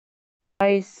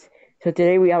Guys, so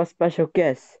today we have a special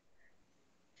guest.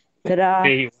 Ta-da!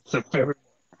 Hey, what's up, everyone?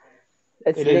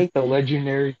 It's It is the Nathan.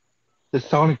 legendary, the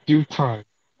Sonic Dude Time.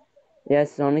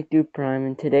 Yes, Sonic Dude Prime,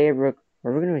 and today we're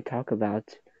going to talk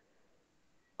about.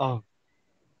 Um,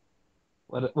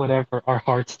 whatever our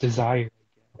hearts desire.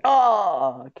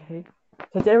 Oh, okay.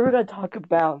 So today we're going to talk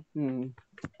about. We're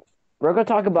going to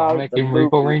talk about Sonic the and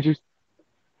Rainbow movie. Rangers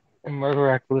and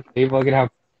Murderous Ladybug and how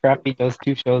crappy those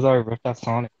two shows are ripped off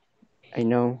Sonic. I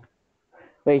know.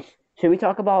 Wait, should we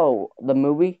talk about the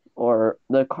movie or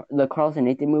the Carlson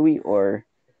Nathan movie or?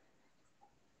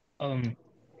 Um,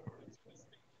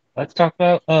 let's talk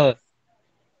about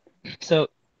so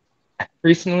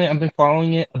recently I've been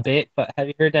following it a bit, but have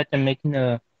you heard that they're making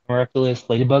a Miraculous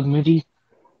Ladybug movie?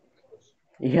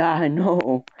 Yeah, I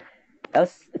know.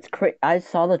 It's crazy. I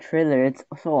saw the trailer. It's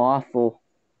so awful.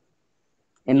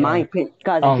 In my Yeah. opinion,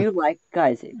 guys, Um,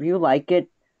 if you like it.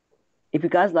 If you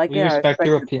guys like it, we I respect respect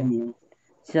your your opinion. opinion.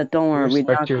 So don't We worry,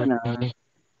 respect your opinion.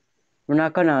 we're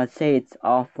not gonna say it's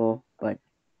awful. But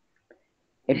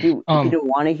if you Um, don't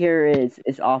want to hear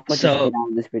it's awful, just get So, out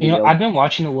of this video. I've been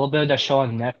watching a little bit of that show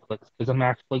on Netflix because I'm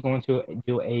actually going to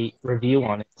do a review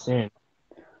on it soon.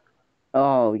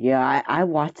 Oh yeah, I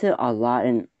watched it a lot,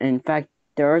 and in fact,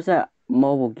 there's a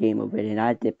mobile game of it, and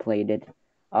I did played it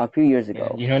a few years Yeah,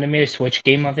 ago. you know, they made a Switch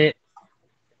game of it.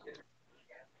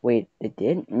 Wait, it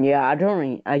did? Yeah, I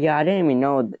don't. Yeah, I didn't even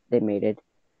know they made it.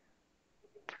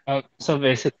 So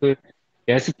basically,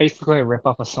 yeah, it's basically a rip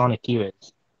off of Sonic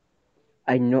Heroes.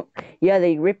 I know. Yeah,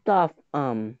 they ripped off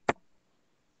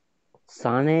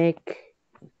Sonic.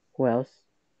 Who else?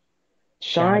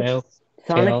 Sonic, Shadow,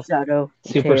 Sonic Tails, Shadow,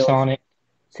 Tails, Supersonic,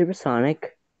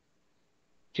 Supersonic.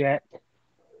 Jet.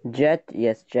 Jet,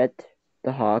 yes, Jet,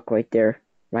 the hawk right there.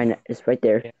 It's right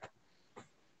there. Yeah.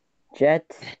 Jet,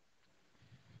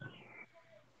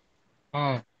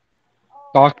 Um,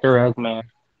 Dr. Eggman.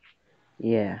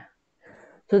 yeah.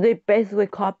 So they basically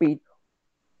copied.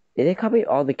 Did they copy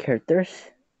all the characters?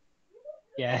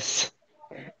 Yes,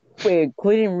 Wait,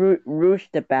 including Rouge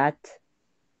the Bat.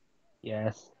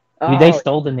 yes. I mean, they Oh,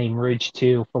 stole the name Rouge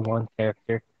too for one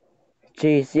character.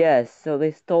 jeez, yes. So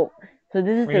they stole. So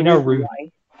this is Well, the you know reason Rouge.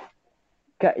 why.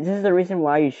 This is the reason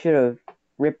why you should have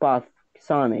rip off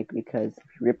Sonic, because if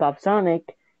you rip off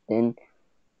Sonic, then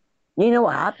you know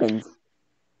what happens.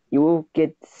 You will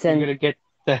get You're sent. gonna get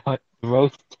the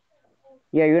roast.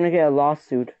 Yeah, you're gonna get a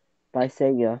lawsuit by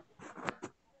Sega.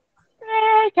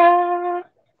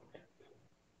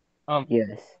 Um,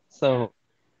 Yes. so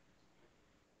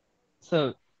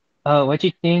so, what do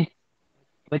you think?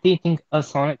 What do you think of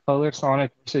Sonic Color,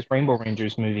 Sonic versus Rainbow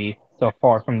Rangers movie so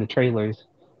far from the trailers?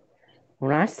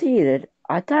 When I see it,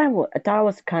 I thought it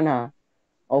was kind of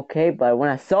okay, but when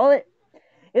I saw it,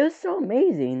 it was so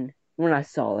amazing. When I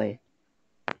saw it,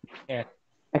 Yeah.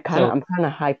 So I'm kind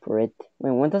of hyped for it.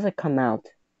 Wait, when does it come out?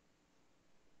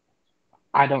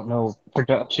 I don't know.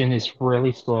 Production is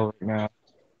really slow right now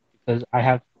because I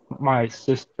have my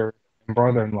sister and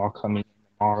brother-in-law coming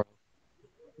in tomorrow.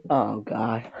 Oh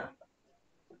God.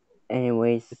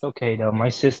 Anyways, It's okay though. My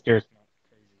sister's not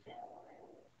crazy.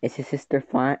 is your sister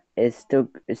fine? Is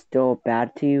still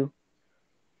bad to you?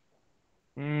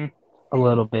 A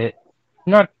little bit.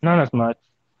 Not as much.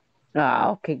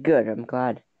 Ah, okay, good. I'm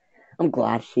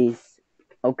glad she's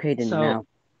okay to So, now.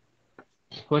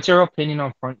 what's your opinion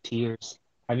on Frontiers?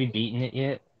 Have you beaten it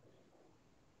yet?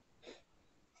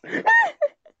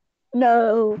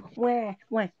 No, where,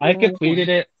 where, I where, where? completed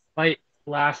it like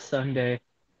last Sunday.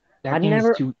 I That game is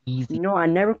never, too easy. no,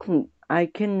 I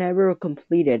can never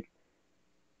complete it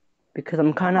because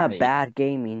I'm kind of Why? bad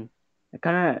gaming. I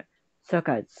kind of suck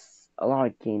at a lot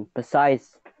of games.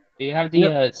 Besides, Do you have you the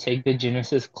know, Sega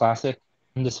Genesis Classic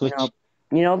on the you know, Switch?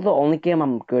 you know the only game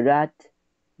I'm good at,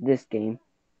 this game.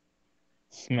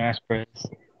 Smash Bros.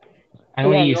 I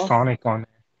Oh only yeah, use Sonic on it.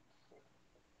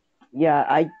 yeah.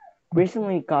 I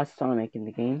recently got Sonic in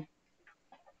the game.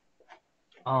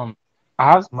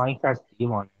 I have Minecraft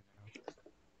Steve on it now.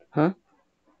 Huh?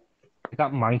 I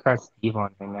got Minecraft Steve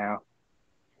on it now.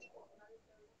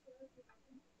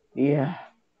 Yeah.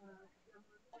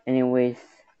 Anyways,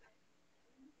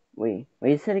 wait,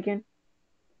 you said again?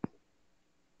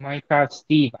 Minecraft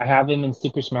Steve. I have him in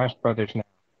Super Smash Brothers now.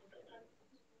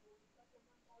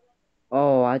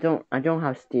 Oh, I don't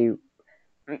have Steve.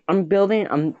 I'm building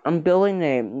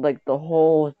the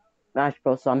whole Smash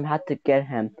Bros. So I'm had to get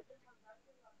him.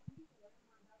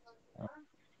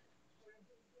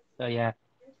 So yeah.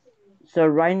 So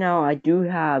right now I do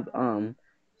have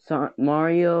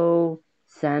Mario,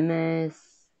 Samus,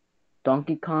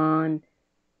 Donkey Kong,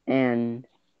 and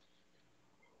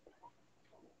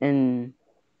and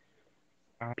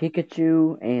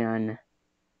Pikachu and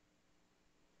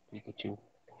Pikachu.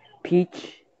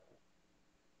 Peach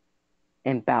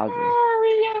and Bowser.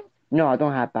 No, I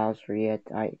don't have Bowser yet.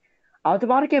 I was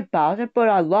about to get Bowser, but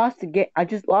I lost the game. I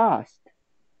just lost.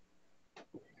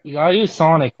 You gotta use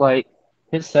Sonic. Like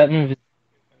his set move is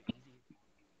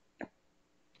easy.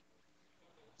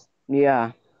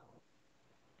 Yeah,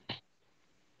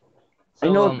 I So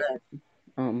know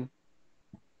that.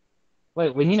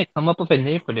 wait, we need to come up with a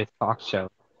name for this talk show.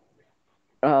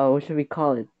 What should we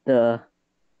call it? The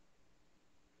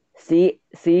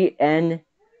CN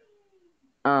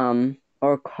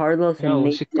or Carlos and No,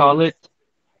 we should call Nathan's it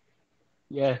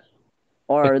yeah,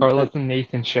 the or Carlos the and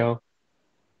Nathan show.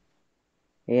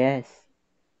 yes.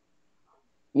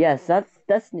 Yes,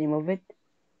 that's the name of it.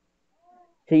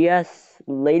 So yes,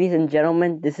 ladies and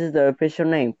gentlemen, this is the official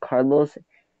name, Carlos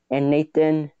and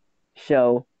Nathan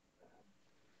Show.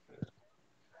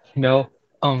 No,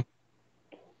 um,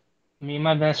 me and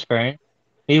my best friend,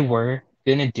 we were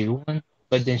gonna do one,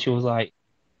 but then she was like,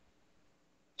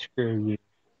 "Screw you,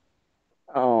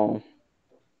 Oh,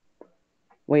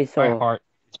 wait, my so heart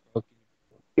is broken."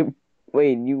 you,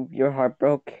 wait, your heart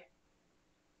broke?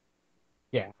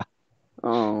 Yeah,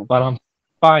 Oh, but I'm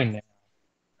fine now.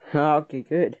 okay,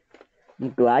 good.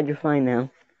 I'm glad you're fine now.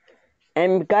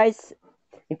 And guys,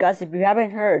 if you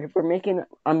haven't heard, we're making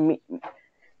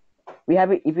we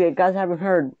haven't if you guys haven't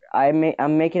heard, I'm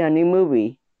making a new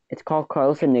movie. It's called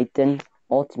Carlos and Nathan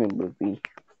Ultimate Movie.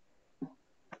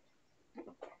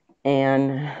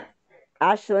 And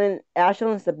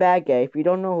Ashlyn's the bad guy. If you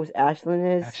don't know who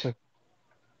Ashlyn is, Actually,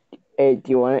 hey, she's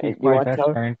do you my want to best tell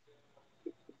her? friend.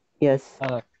 Yes.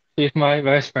 Uh, she's my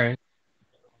best friend.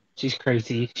 She's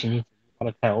crazy. She needs a lot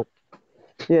of help.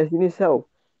 Yes, you need help.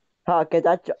 Huh, get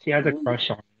that She has a crush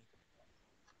on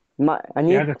me. I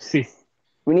She has need a see.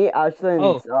 we need Oh,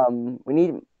 Ashlyn's we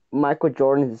need Michael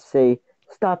Jordan to say,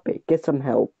 stop it, get some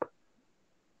help.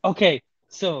 okay.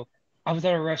 So I was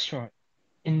at a restaurant,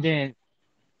 and then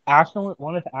Ashlyn,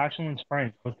 one of Ashlyn's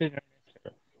friends, was sitting right next to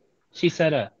her. She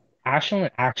said, Ashlyn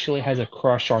actually has a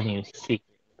crush on you, secret."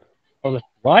 I was like,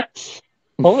 "What?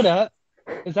 Hold up.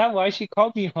 Is that why she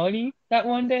called me honey that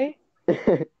one day?"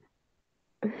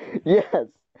 Yes.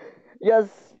 Yes,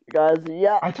 guys,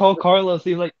 yeah. I told Carlos,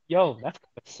 he's like, "Yo, that's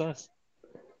kind of sus."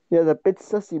 Yeah, the bit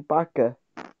sussy baka.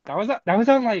 That was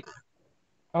on like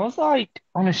I was like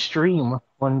on a stream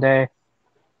one day.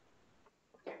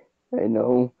 I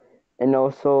know. And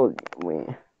also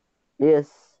yes.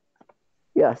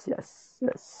 Yes.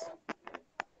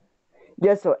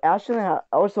 Yeah, so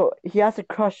also he has a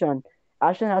crush on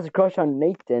Ashlyn has a crush on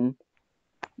Nathan,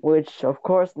 which of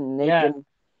course Yeah,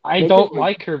 I Nathan don't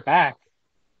like her back.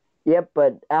 yeah,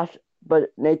 but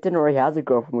Nathan already has a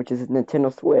girlfriend, which is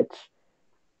Nintendo Switch.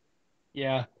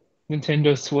 Yeah,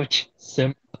 Nintendo Switch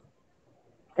simp.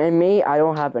 And me, I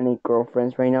don't have any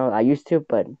girlfriends right now. I used to,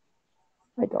 but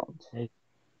I don't. Hey,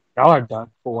 y'all are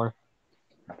done for.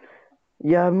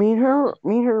 Yeah, me and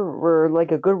her were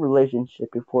like a good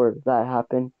relationship before that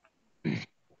happened.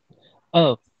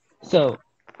 Oh, so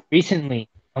recently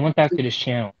I went back to this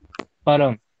channel,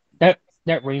 but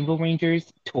that Rainbow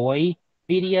Rangers toy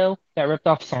video that ripped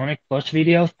off Sonic plush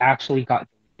videos actually got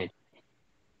deleted.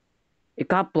 It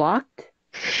got blocked?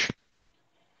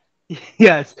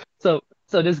 Yes. So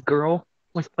this girl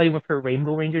was playing with her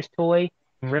Rainbow Rangers toy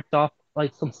and ripped off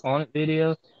like some Sonic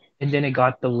videos, and then it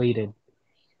got deleted.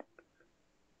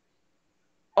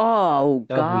 Oh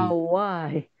God, W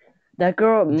why? That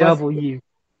girl must. W.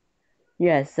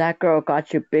 Yes, that girl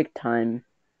got you big time.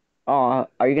 Oh,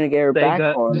 are you gonna get her back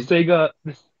The or? Sega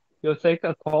the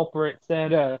Sega culprit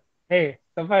said, "Hey,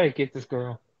 somebody get this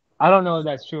girl." I don't know if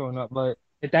that's true or not, but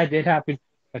if that did happen,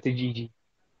 that's a GG.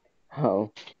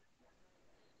 Oh,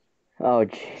 oh,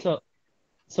 gee. So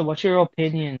so what's your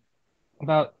opinion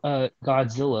about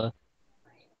Godzilla?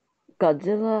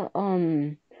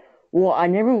 Godzilla. Well, I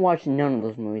never watched none of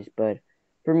those movies, but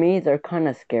for me, they're kind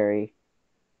of scary.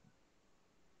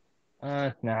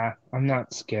 Nah, I'm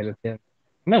not scared of him.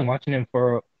 I've been watching him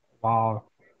for a while.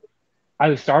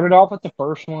 I started off with the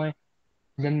first one,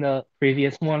 then the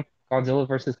previous one, Godzilla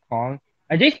versus Kong.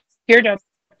 I did hear that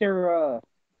they're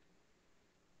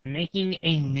making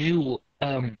a new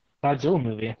Godzilla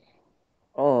movie.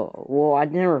 Oh, well, I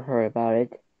never heard about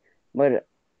it, but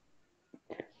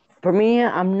for me,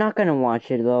 I'm not gonna watch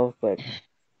it though. But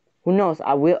who knows?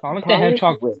 I will Sonic the probably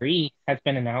Hedgehog will. 3 has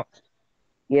been announced.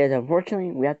 Yes,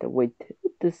 unfortunately, we have to wait till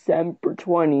December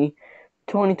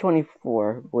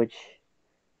 2024, which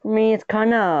for me, it's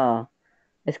kind of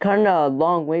a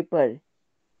long wait, but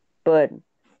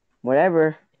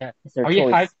whatever. Yeah. It's their Are you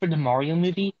hyped choice. for the Mario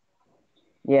movie?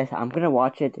 Yes, I'm gonna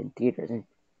watch it in theaters.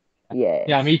 Yeah,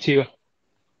 Yes. me too.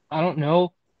 I don't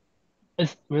know.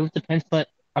 It really depends, but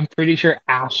I'm pretty sure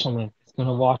Ashlyn is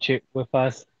gonna watch it with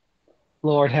us.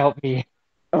 Lord help me.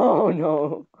 Oh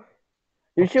no.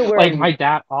 You should wear Like my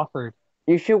dad offered.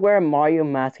 you should wear a Mario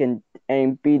mask and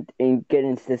get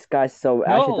into disguise so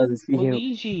Ashley No, doesn't see you.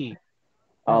 Luigi.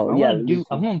 No, Oh yeah, I Luigi.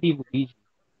 wanna be Luigi.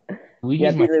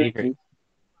 Yeah, Luigi's be my favorite. Luigi.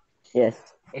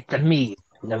 Yes. It's a me,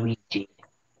 Luigi.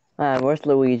 Where's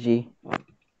Luigi?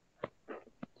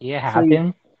 Do you So have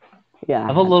him? yeah, I I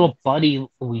have a have little this. buddy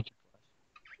Luigi.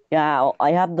 Yeah,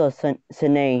 I have the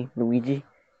Sine Luigi.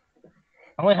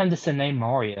 I want him to say name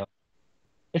Mario.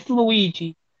 It's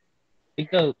Luigi. The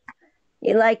goat.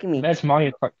 You like The me? best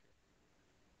Mario Kart.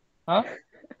 Huh?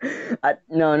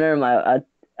 No, never mind.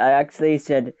 I actually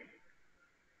said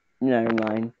never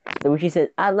mind. Luigi said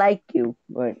I like you,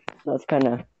 but that's kind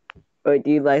of. Wait,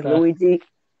 do you like Uh, Luigi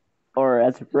or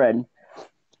as a friend?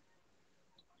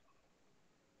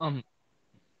 um,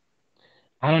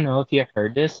 I don't know if you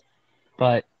heard this,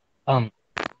 but um,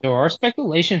 there are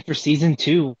speculations for season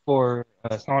two for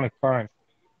Sonic Prime.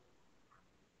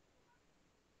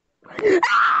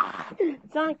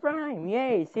 Sonic Prime,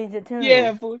 yay, season two.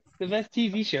 Yeah, boy, the best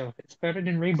TV show. It's better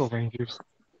than Rainbow Rangers.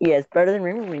 Yes, better than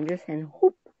Rainbow Rangers, and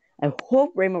I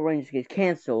hope Rainbow Rangers gets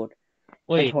canceled in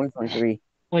Wait, 2023.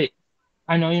 wait.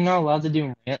 I know you're not allowed to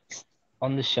do rants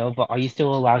on the show, but are you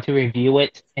still allowed to review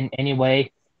it in any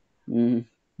way?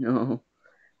 No,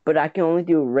 but I can only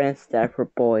do rant stuff for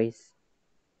boys.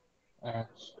 Uh,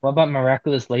 what about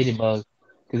Miraculous Ladybug?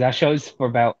 Because that show's for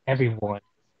about everyone.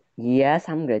 Yes,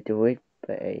 I'm gonna do it,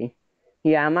 but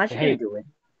yeah, I'm actually gonna Hey, do it.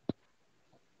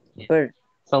 yeah. But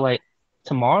So like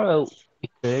tomorrow we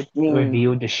could I mean,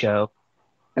 review the show.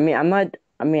 I'm not.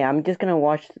 I mean, I'm just gonna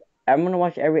watch. I'm gonna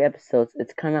watch every episode.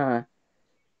 It's kind of.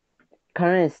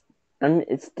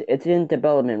 It's in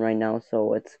development right now,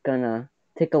 so it's gonna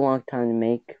take a long time to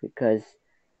make because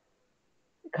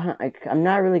I'm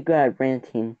not really good at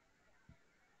ranting.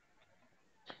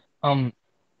 Um,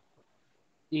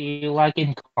 do you like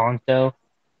Encanto?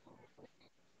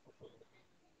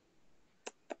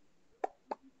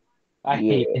 I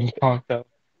hate Yeah. Encanto.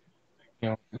 You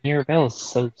know, Mirabelle is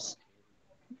so.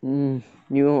 You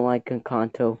don't like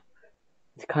Encanto.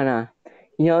 It's kind of,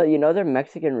 you know they're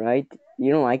Mexican, right?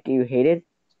 You don't like it. You hate it.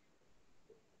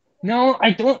 No,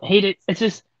 I don't hate it. It's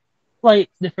just like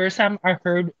the first time I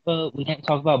heard we didn't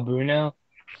talk about Bruno,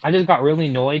 I just got really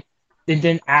annoyed. And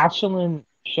then Ashlyn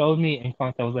showed me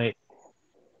Encanto. I was like,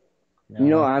 You know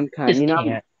no, I'm kind. just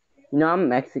can't. I'm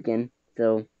Mexican,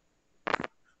 so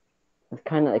it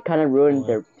kind of ruined Or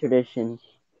their tradition,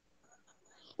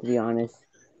 to be honest.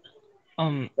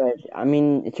 um, But I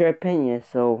mean, it's your opinion,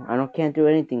 so I don't can't do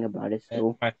anything about it. that's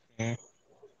So my thing.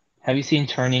 Have you seen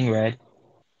Turning Red?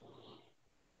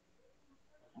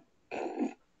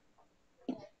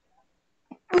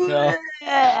 No.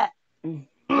 yes,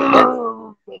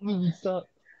 That movie sucks.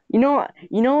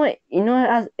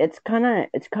 it's kind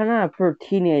of for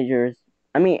teenagers.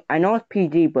 I mean, I know it's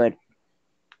PG, but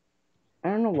I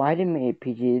don't know why they made it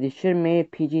PG. They should have made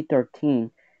it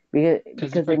PG-13 Because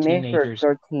it's because for they made it for teenagers.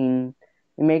 13.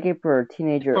 They make it for a It's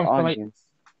teenager for like audience.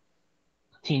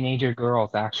 teenager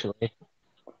girls, actually.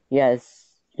 Yes,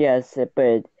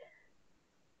 but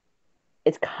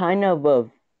it's kind of a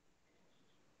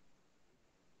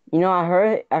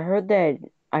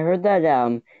I heard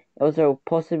that it was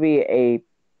supposed to be a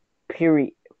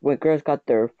period when girls got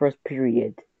their first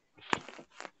period,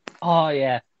 Oh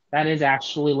yeah, that is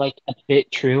actually like a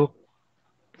bit true.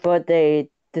 but they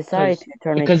decided Because to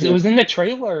turn it because it to was in the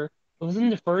trailer. It was in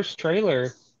the first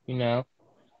trailer. You know.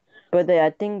 but they I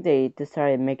think they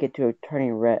decided to make it to a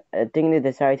turning red. I think they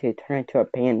decided to turn it to a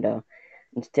panda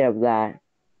instead of that.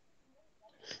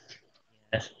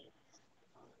 Yes.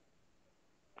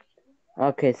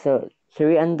 Okay, so should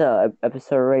we end the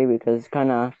episode already because it's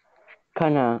kind of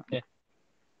Yeah.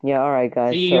 yeah. All right,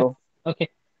 guys. See you. So Okay.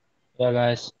 Yeah,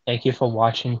 guys. Thank you for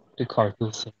watching the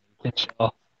Cartoon show.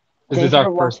 This is thank you our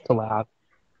for watching. first collab.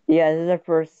 Yeah, this is our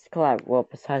first collab. Well,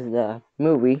 besides the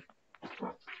movie.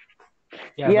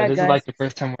 Yeah, but Yeah, this is guys. like the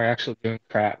first time we're actually doing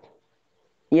crap.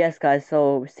 Yes, guys.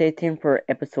 So stay tuned for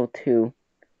episode 2.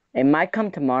 It might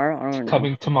come tomorrow. I don't know.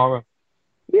 Coming tomorrow.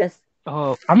 Yes.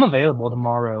 Oh, I'm available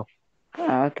tomorrow.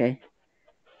 Oh, okay.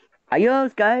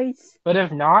 Adios, guys. But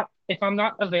if not, if I'm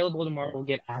not available tomorrow, we'll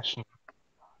get Ashley.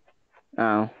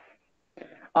 Oh.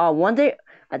 Oh, one day.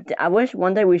 I wish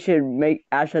one day we should make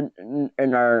Ash in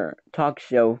our talk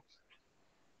show.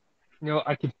 You know,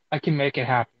 I can make it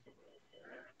happen.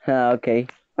 Okay.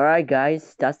 All right,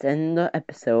 guys. That's the end of the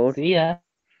episode. See ya.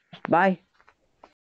 Bye.